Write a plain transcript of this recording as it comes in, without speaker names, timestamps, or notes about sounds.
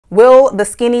Will the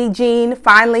skinny jean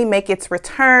finally make its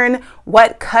return?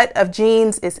 What cut of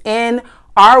jeans is in?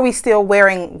 Are we still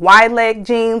wearing wide leg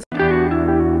jeans?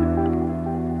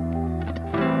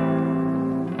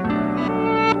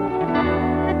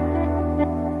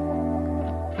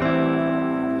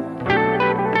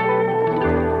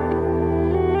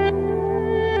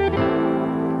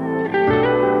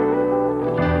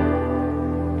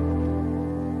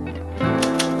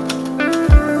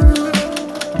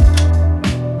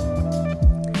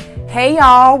 Hey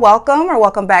y'all,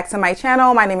 welcome back to my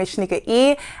channel. My name is Shanika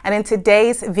E, and in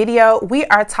today's video we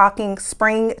are talking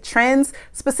spring trends,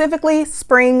 specifically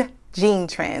spring jean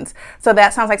trends. So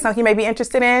that sounds like something you may be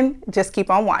interested in. Just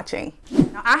keep on watching.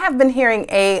 Now, I have been hearing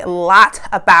a lot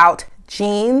about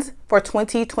jeans for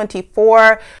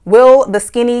 2024. Will the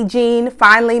skinny jean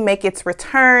finally make its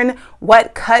return?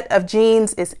 What cut of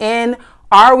jeans is in?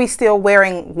 Are we still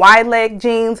wearing wide leg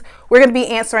jeans? We're going to be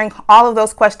answering all of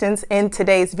those questions in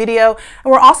today's video.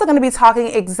 And we're also going to be talking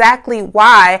exactly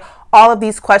why all of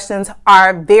these questions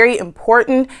are very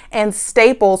important and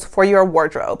staples for your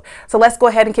wardrobe. So let's go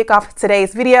ahead and kick off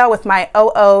today's video with my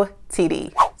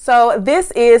OOTD. So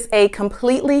this is a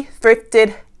completely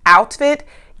thrifted outfit.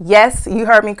 Yes, you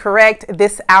heard me correct.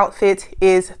 This outfit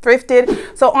is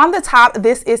thrifted. So on the top,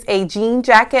 this is a jean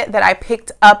jacket that I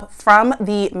picked up from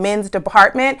the men's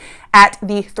department at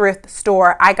the thrift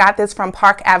store. I got this from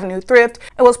Park Avenue Thrift.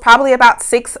 It was probably about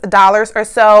 $6 or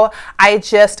so. I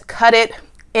just cut it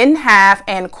in half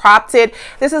and cropped it.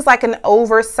 This is like an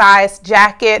oversized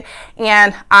jacket,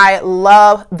 and I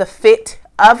love the fit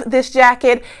of this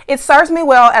jacket. It serves me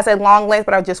well as a long length,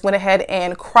 but I just went ahead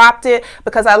and cropped it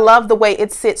because I love the way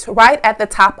it sits right at the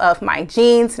top of my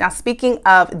jeans. Now, speaking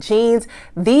of jeans,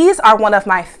 these are one of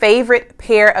my favorite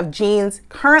pair of jeans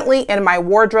currently in my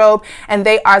wardrobe, and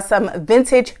they are some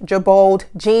vintage Jabold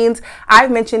jeans.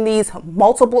 I've mentioned these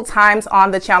multiple times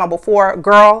on the channel before.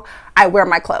 Girl, I wear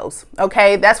my clothes.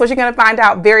 Okay, that's what you're gonna find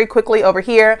out very quickly over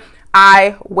here.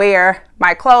 I wear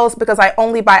my clothes because I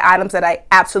only buy items that I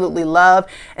absolutely love,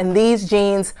 and these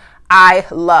jeans I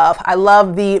love. I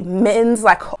love the men's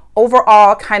like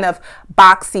overall kind of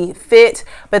boxy fit,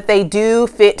 but they do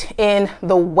fit in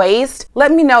the waist.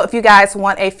 Let me know if you guys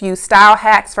want a few style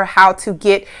hacks for how to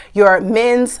get your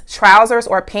men's trousers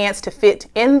or pants to fit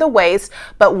in the waist.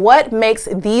 But what makes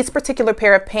these particular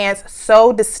pair of pants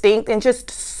so distinct and just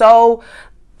so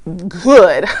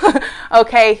good,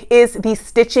 okay, is the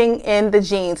stitching in the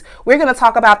jeans. We're going to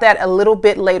talk about that a little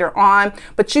bit later on,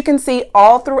 but you can see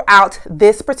all throughout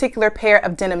this particular pair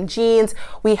of denim jeans,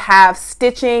 we have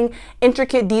stitching,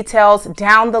 intricate details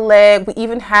down the leg. We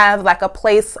even have like a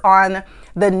place on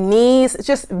the knees. It's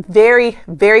just very,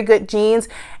 very good jeans.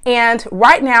 And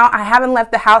right now I haven't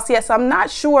left the house yet, so I'm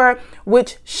not sure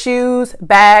which shoes,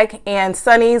 bag, and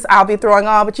sunnies I'll be throwing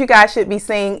on, but you guys should be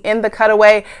seeing in the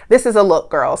cutaway. This is a look,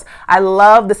 girls. I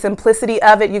love the simplicity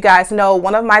of it. You guys know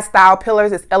one of my style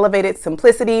pillars is elevated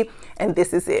simplicity, and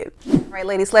this is it. All right,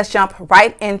 ladies, let's jump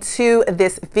right into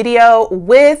this video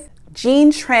with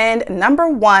jean trend number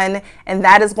one, and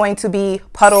that is going to be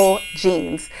puddle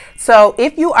jeans. So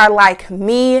if you are like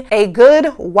me, a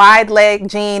good wide leg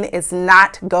jean is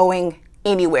not going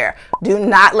anywhere. Do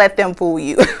not let them fool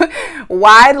you.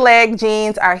 Wide leg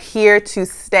jeans are here to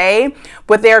stay,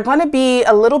 but they're going to be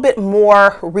a little bit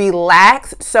more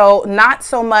relaxed. So not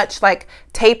so much like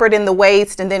tapered in the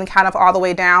waist and then kind of all the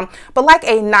way down, but like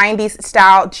a 90s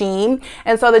style jean.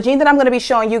 And so the jean that I'm going to be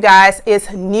showing you guys is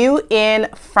new in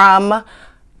from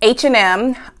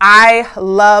H&M. I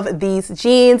love these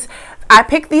jeans. I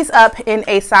picked these up in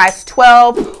a size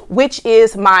 12, which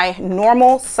is my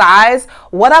normal size.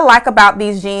 What I like about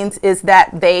these jeans is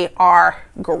that they are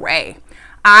gray.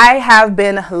 I have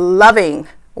been loving,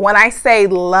 when I say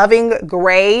loving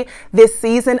gray this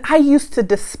season, I used to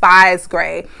despise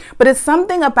gray, but it's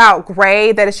something about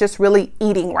gray that is just really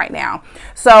eating right now.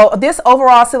 So this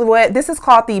overall silhouette, this is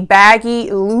called the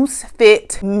baggy loose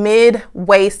fit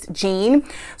mid-waist jean.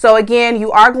 So again,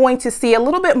 you are going to see a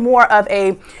little bit more of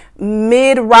a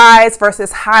mid-rise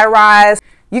versus high-rise.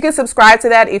 You can subscribe to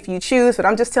that if you choose, but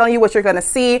I'm just telling you what you're going to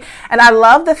see. And I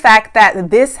love the fact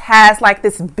that this has like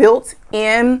this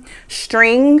built-in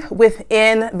string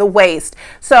within the waist.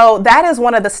 So that is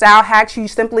one of the style hacks. You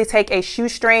simply take a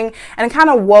shoestring and kind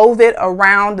of wove it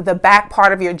around the back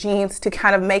part of your jeans to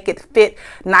kind of make it fit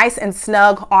nice and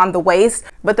snug on the waist.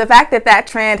 But the fact that that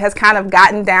trend has kind of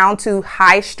gotten down to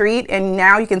high street and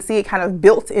now you can see it kind of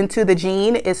built into the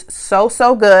jean is so,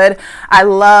 so good. I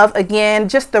love, again,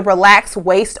 just the relaxed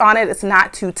waist on it. It's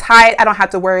not too tight. I don't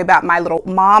have to worry about my little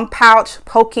mom pouch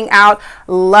poking out.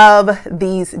 Love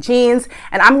these jeans. jeans,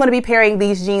 and I'm going to be pairing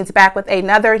these jeans back with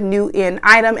another new in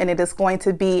item, and it is going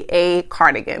to be a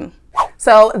cardigan.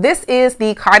 So this is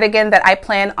the cardigan that I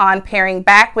plan on pairing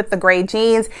back with the gray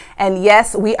jeans. And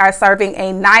yes, we are serving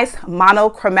a nice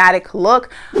monochromatic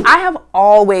look. I have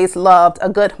always loved a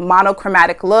good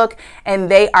monochromatic look,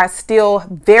 and they are still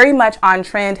very much on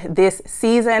trend this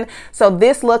season. So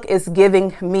this look is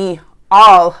giving me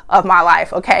all of my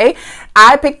life. Okay,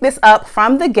 I picked this up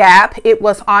from the Gap. It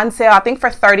was on sale, I think, for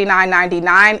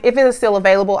 $39.99. If it is still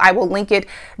available, I will link it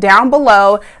down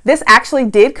below. This actually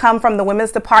did come from the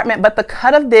women's department, but the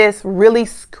cut of this really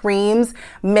screams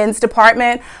men's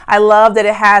department. I love that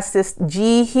it has this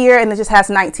G here, and it just has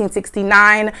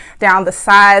 1969 down the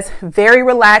sides. Very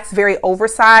relaxed, very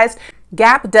oversized.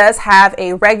 Gap does have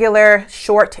a regular,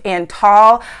 short, and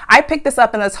tall. I picked this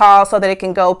up in the tall so that it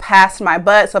can go past my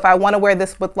butt. So if I want to wear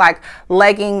this with like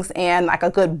leggings and like a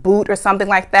good boot or something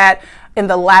like that in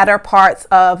the latter parts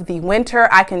of the winter,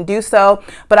 I can do so.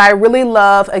 But I really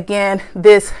love, again,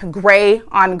 this gray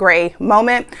on gray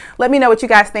moment. Let me know what you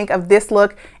guys think of this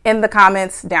look in the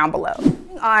comments down below.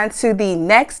 On to the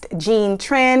next jean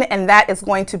trend, and that is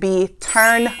going to be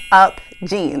turn up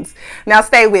jeans. Now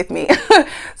stay with me.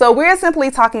 So we're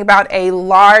simply talking about a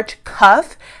large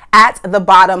cuff at the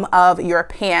bottom of your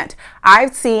pant.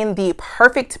 I've seen the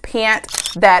perfect pant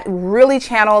that really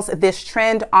channels this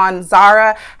trend on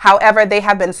Zara. However, they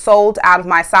have been sold out of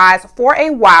my size for a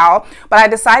while, but I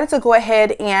decided to go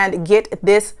ahead and get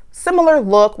this similar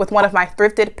look with one of my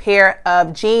thrifted pair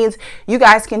of jeans. You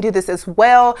guys can do this as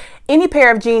well. Any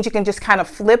pair of jeans, you can just kind of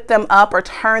flip them up or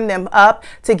turn them up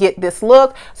to get this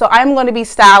look. So I'm going to be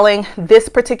styling this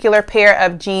particular pair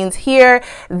of jeans here.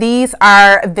 These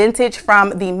are vintage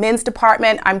from the men's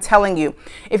department. I'm telling you,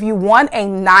 if you want a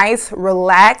nice,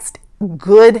 relaxed,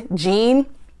 good jean,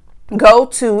 go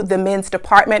to the men's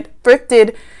department,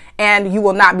 thrifted, and you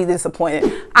will not be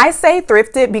disappointed. I say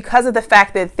thrifted because of the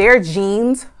fact that their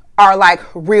jeans are like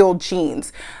real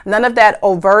jeans. None of that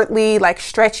overtly like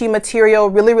stretchy material,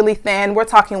 really thin. We're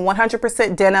talking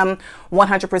 100% denim,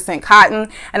 100%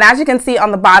 cotton. And as you can see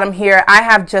on the bottom here, I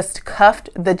have just cuffed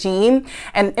the jean.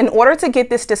 And in order to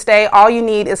get this to stay, all you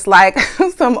need is like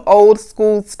some old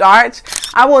school starch.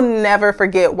 I will never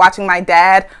forget watching my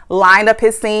dad line up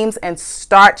his seams and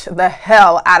starch the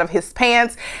hell out of his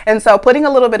pants. And so putting a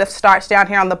little bit of starch down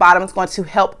here on the bottom is going to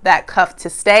help that cuff to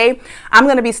stay. I'm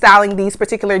going to be styling these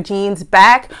particular jeans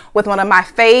back with one of my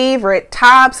favorite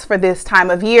tops for this time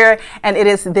of year, and it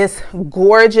is this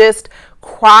gorgeous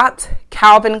cropped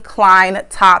Calvin Klein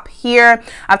top here.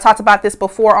 I've talked about this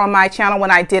before on my channel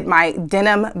when I did my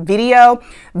denim video.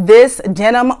 This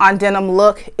denim on denim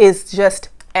look is just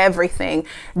everything.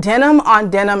 Denim on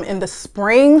denim in the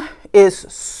spring is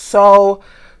so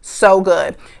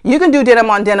good. You can do denim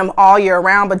on denim all year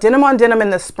round, but denim on denim in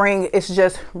the spring is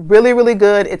just really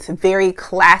good. It's very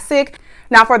classic.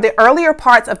 Now for the earlier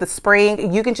parts of the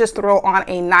spring, you can just throw on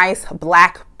a nice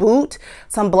black boot,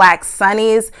 some black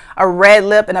sunnies, a red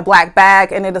lip, and a black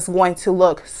bag, and it is going to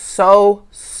look so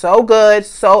good,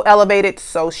 so elevated,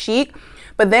 so chic.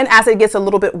 But then as it gets a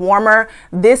little bit warmer,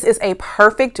 this is a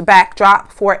perfect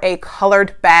backdrop for a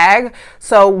colored bag.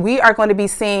 So we are going to be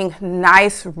seeing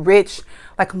nice, rich,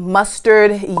 like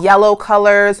mustard yellow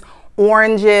colors,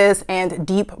 oranges, and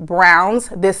deep browns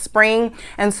this spring.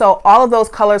 And so all of those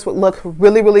colors would look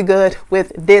really good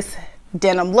with this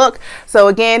denim look. So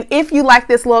again, if you like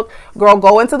this look, girl,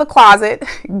 go into the closet,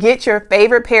 get your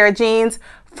favorite pair of jeans,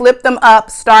 flip them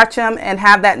up, starch them, and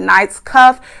have that nice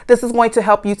cuff. This is going to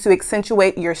help you to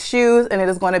accentuate your shoes, and it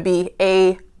is going to be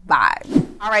a vibe.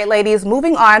 All right, ladies,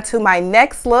 moving on to my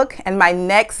next look and my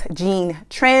next jean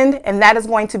trend, and that is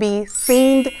going to be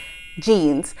seamed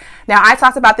jeans. Now, I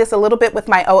talked about this a little bit with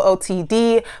my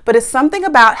OOTD, but it's something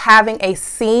about having a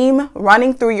seam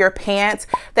running through your pants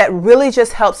that really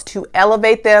just helps to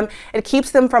elevate them. It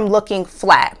keeps them from looking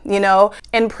flat. You know,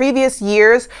 in previous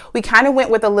years, we kind of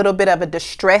went with a little bit of a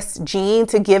distressed jean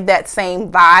to give that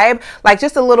same vibe, like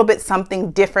just a little bit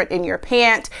something different in your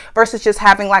pant versus just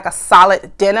having like a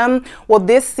solid denim. Well,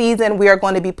 this season, we are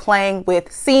going to be playing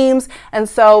with seams. And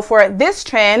so for this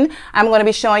trend, I'm going to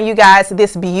be showing you guys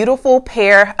this beautiful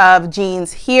pair of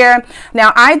jeans here.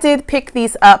 Now, I did pick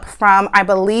these up from, I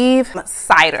believe,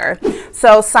 Cider.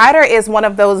 So Cider is one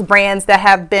of those brands that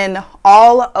have been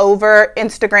all over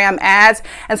Instagram ads,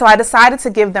 and so I decided to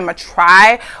give them a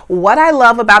try. What I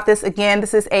love about this, again,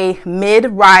 this is a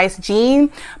mid-rise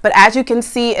jean, but as you can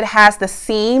see, it has the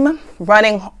seam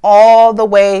running all the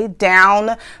way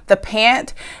down the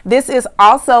pant. This is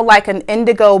also like an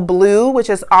indigo blue, which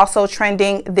is also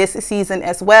trending this season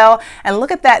as well. And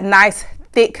look at that nice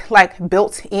thick, like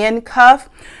built-in cuff.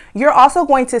 You're also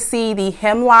going to see the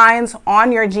hem lines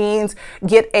on your jeans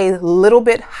get a little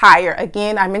bit higher.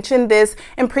 Again, I mentioned this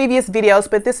in previous videos,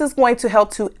 but this is going to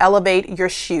help to elevate your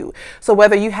shoe. So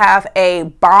whether you have a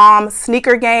bomb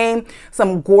sneaker game,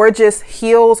 some gorgeous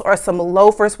heels, or some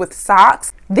loafers with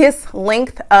socks, this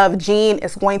length of jean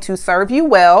is going to serve you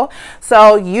well.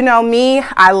 So you know me,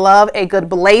 I love a good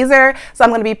blazer. So I'm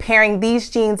going to be pairing these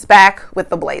jeans back with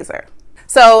the blazer.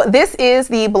 So this is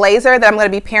the blazer that I'm going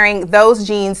to be pairing those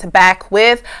jeans back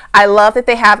with. I love that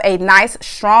they have a nice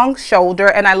strong shoulder,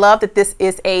 and I love that this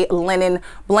is a linen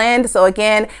blend. So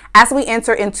again, as we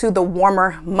enter into the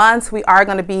warmer months, we are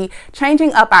going to be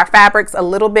changing up our fabrics a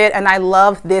little bit, and I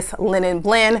love this linen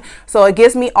blend. So it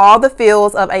gives me all the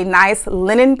feels of a nice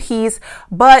linen piece,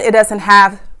 but it doesn't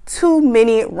have too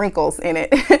many wrinkles in it,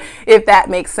 if that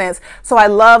makes sense. So I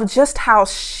love just how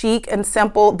chic and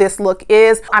simple this look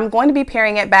is. I'm going to be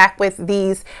pairing it back with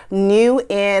these new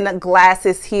in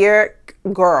glasses here.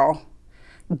 Girl,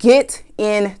 get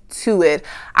into it.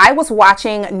 I was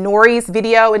watching Nori's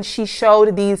video and she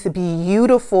showed these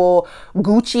beautiful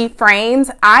Gucci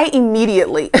frames. I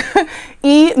immediately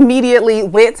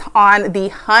went on the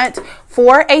hunt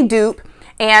for a dupe,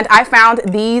 and I found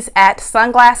these at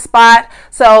Sunglass Spot.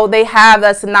 So they have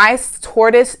this nice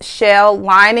tortoise shell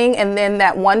lining and then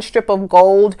that one strip of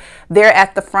gold there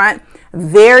at the front.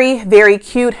 Very, very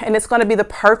cute, and it's going to be the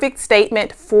perfect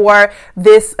statement for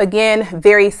this, again,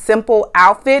 very simple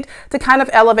outfit to kind of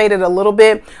elevate it a little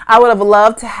bit. I would have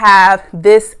loved to have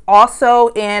this also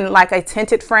in like a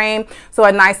tinted frame, so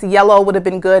a nice yellow would have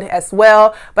been good as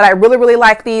well. But I really, really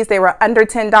like these. They were under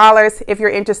 $10. If you're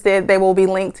interested, they will be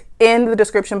linked in the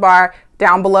description bar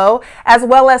down below, as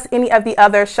well as any of the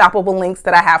other shoppable links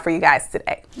that I have for you guys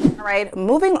today. All right,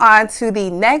 moving on to the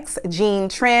next jean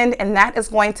trend, and that is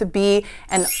going to be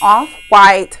an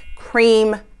off-white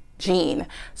cream jean.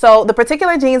 So the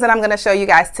particular jeans that I'm going to show you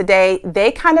guys today,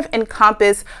 they kind of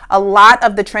encompass a lot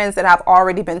of the trends that I've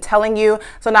already been telling you.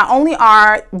 So not only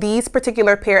are these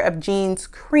particular pair of jeans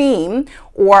cream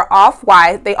or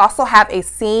off-white, they also have a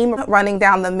seam running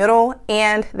down the middle,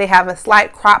 and they have a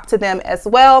slight crop to them as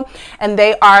well. And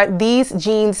they are these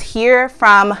jeans here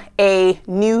from a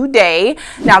New Day.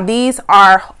 Now these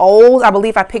are old. I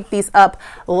believe I picked these up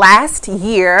last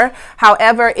year.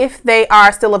 However, if they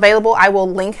are still available, I will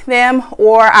link them,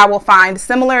 or I will find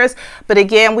similars. But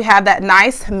again, we have that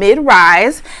nice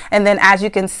mid-rise, and then as you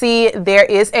can see, there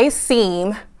is a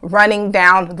seam running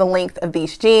down the length of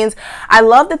these jeans. I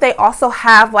love that they also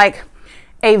have like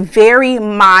a very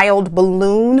mild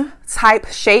balloon type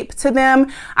shape to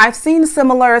them. I've seen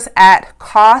similars at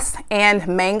Cost and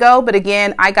Mango, but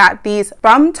again, I got these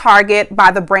from Target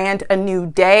by the brand A New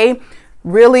Day.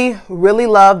 Really, really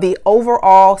love the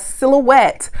overall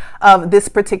silhouette of this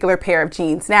particular pair of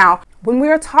jeans. Now, when we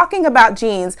are talking about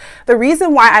jeans, the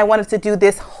reason why I wanted to do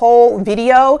this whole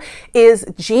video is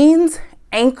jeans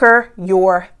anchor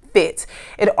your fit.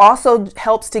 It also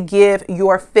helps to give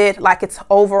your fit like its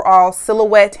overall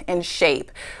silhouette and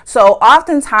shape. So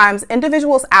oftentimes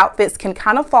individuals' outfits can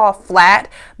kind of fall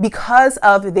flat because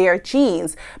of their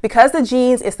jeans. Because the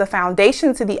jeans is the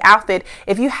foundation to the outfit,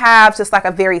 if you have just like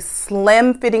a very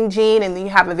slim fitting jean and then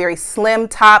you have a very slim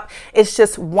top, it's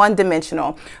just one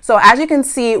dimensional. So as you can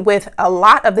see with a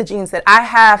lot of the jeans that I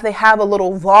have, they have a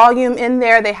little volume in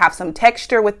there, they have some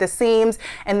texture with the seams,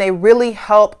 and they really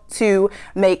help to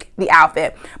make the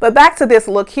outfit. But back to this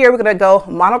look here, we're going to go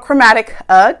monochromatic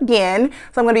again.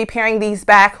 So I'm going to be pairing these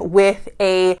back with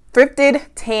a thrifted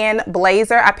tan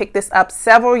blazer. I picked this up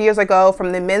several years ago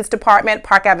from the men's department,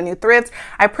 Park Avenue Thrift.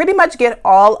 I pretty much get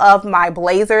all of my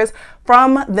blazers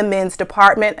from the men's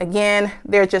department. Again,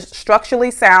 they're just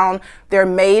structurally sound. They're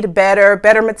made better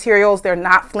materials. They're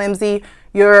not flimsy.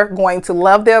 You're going to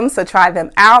love them, so try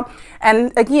them out.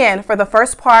 And again, for the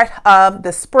first part of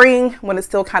the spring, when it's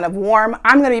still kind of warm,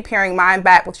 I'm going to be pairing mine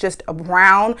back with just a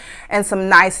brown and some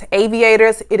nice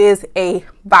aviators. It is a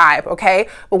vibe, okay?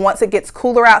 But once it gets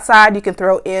cooler outside, you can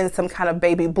throw in some kind of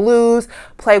baby blues,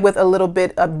 play with a little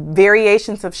bit of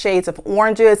variations of shades of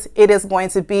oranges. It is going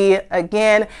to be,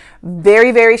 again,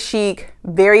 very, very chic,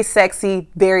 very sexy,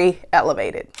 very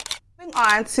elevated.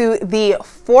 On to the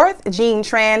fourth jean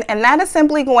trend, and that is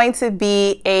simply going to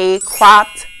be a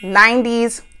cropped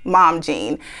 90s mom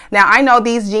jean. Now I know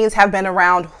these jeans have been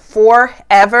around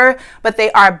forever, but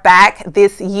they are back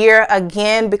this year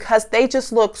again because they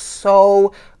just look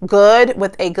so good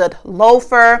with a good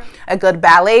loafer, a good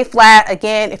ballet flat.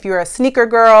 Again, if you're a sneaker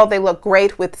girl, they look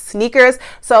great with sneakers.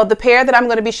 So the pair that I'm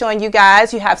going to be showing you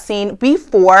guys, you have seen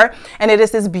before, and it is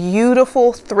this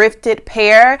beautiful thrifted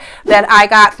pair that I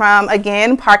got from,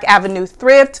 again, Park Avenue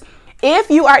Thrift.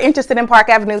 If you are interested in Park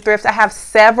Avenue thrifts, I have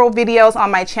several videos on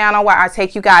my channel where I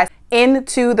take you guys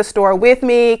into the store with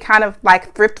me, kind of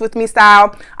like thrift with me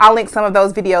style. I'll link some of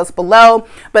those videos below,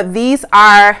 but these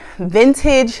are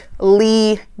vintage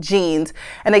Lee jeans.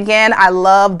 And again, I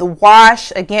love the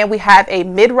wash. Again, we have a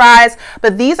mid-rise,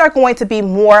 but these are going to be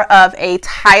more of a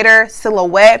tighter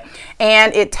silhouette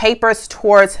and it tapers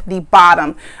towards the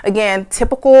bottom. Again,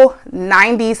 typical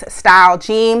 90s style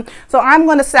jean. So I'm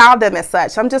going to style them as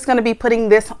such. I'm just going to be putting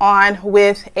this on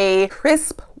with a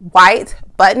crisp white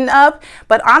button up,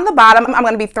 but on the bottom I'm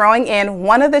going to be throwing in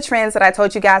one of the trends that I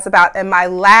told you guys about in my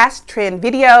last trend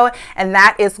video, and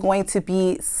that is going to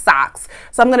be socks.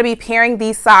 So I'm going to be pairing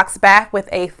these socks back with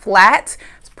a flat,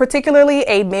 particularly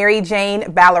a Mary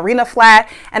Jane ballerina flat,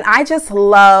 and I just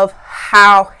love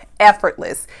how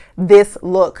effortless this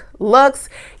look looks.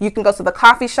 You can go to the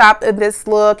coffee shop in this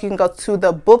look, you can go to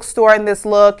the bookstore in this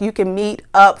look, you can meet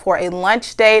up for a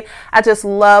lunch date. I just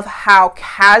love how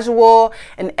casual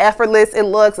and effortless it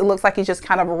looks. It looks like you just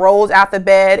kind of rolled out the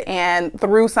bed and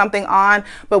threw something on,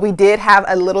 but we did have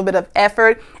a little bit of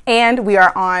effort and we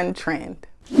are on trend.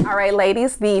 All right,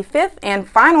 ladies, the fifth and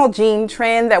final jean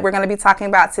trend that we're going to be talking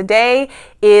about today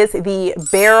is the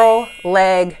barrel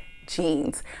leg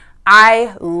jeans.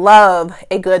 I love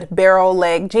a good barrel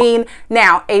leg jean.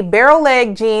 Now, a barrel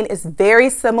leg jean is very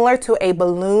similar to a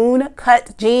balloon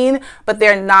cut jean, but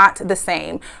they're not the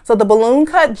same. So the balloon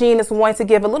cut jean is going to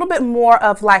give a little bit more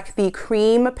of like the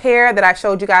cream pair that I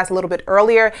showed you guys a little bit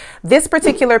earlier. This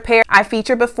particular pair I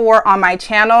featured before on my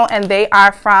channel, and they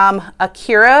are from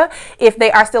Ecru. If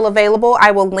they are still available, I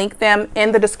will link them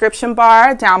in the description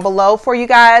bar down below for you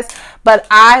guys. But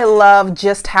I love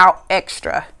just how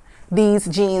extra these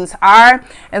jeans are.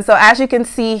 And so as you can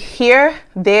see here,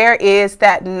 there is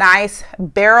that nice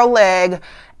barrel leg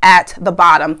at the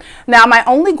bottom. Now, my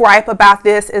only gripe about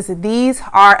this is these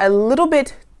are a little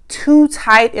bit too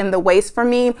tight in the waist for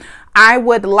me. I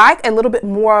would like a little bit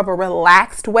more of a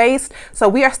relaxed waist. So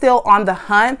we are still on the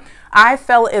hunt. I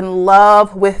fell in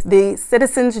love with the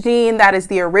Citizens jean. That is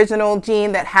the original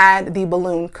jean that had the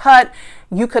balloon cut.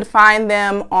 You could find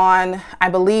them on, I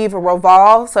believe,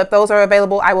 Revolve. So if those are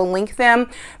available, I will link them.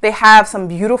 They have some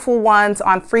beautiful ones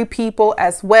on Free People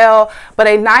as well. But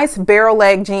a nice barrel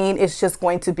leg jean is just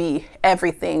going to be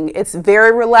everything. It's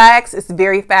very relaxed. It's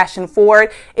very fashion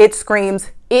forward. It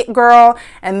screams it girl.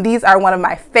 And these are one of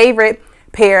my favorite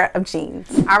pair of jeans.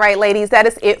 All right, ladies, that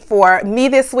is it for me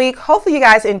this week. Hopefully you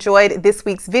guys enjoyed this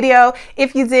week's video.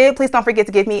 If you did, please don't forget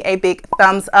to give me a big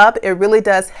thumbs up. It really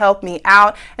does help me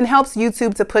out and helps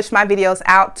YouTube to push my videos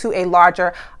out to a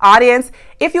larger audience.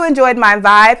 If you enjoyed my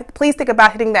vibe, please think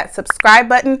about hitting that subscribe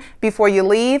button before you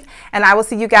leave, and I will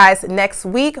see you guys next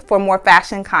week for more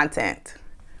fashion content.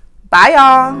 Bye,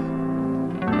 y'all.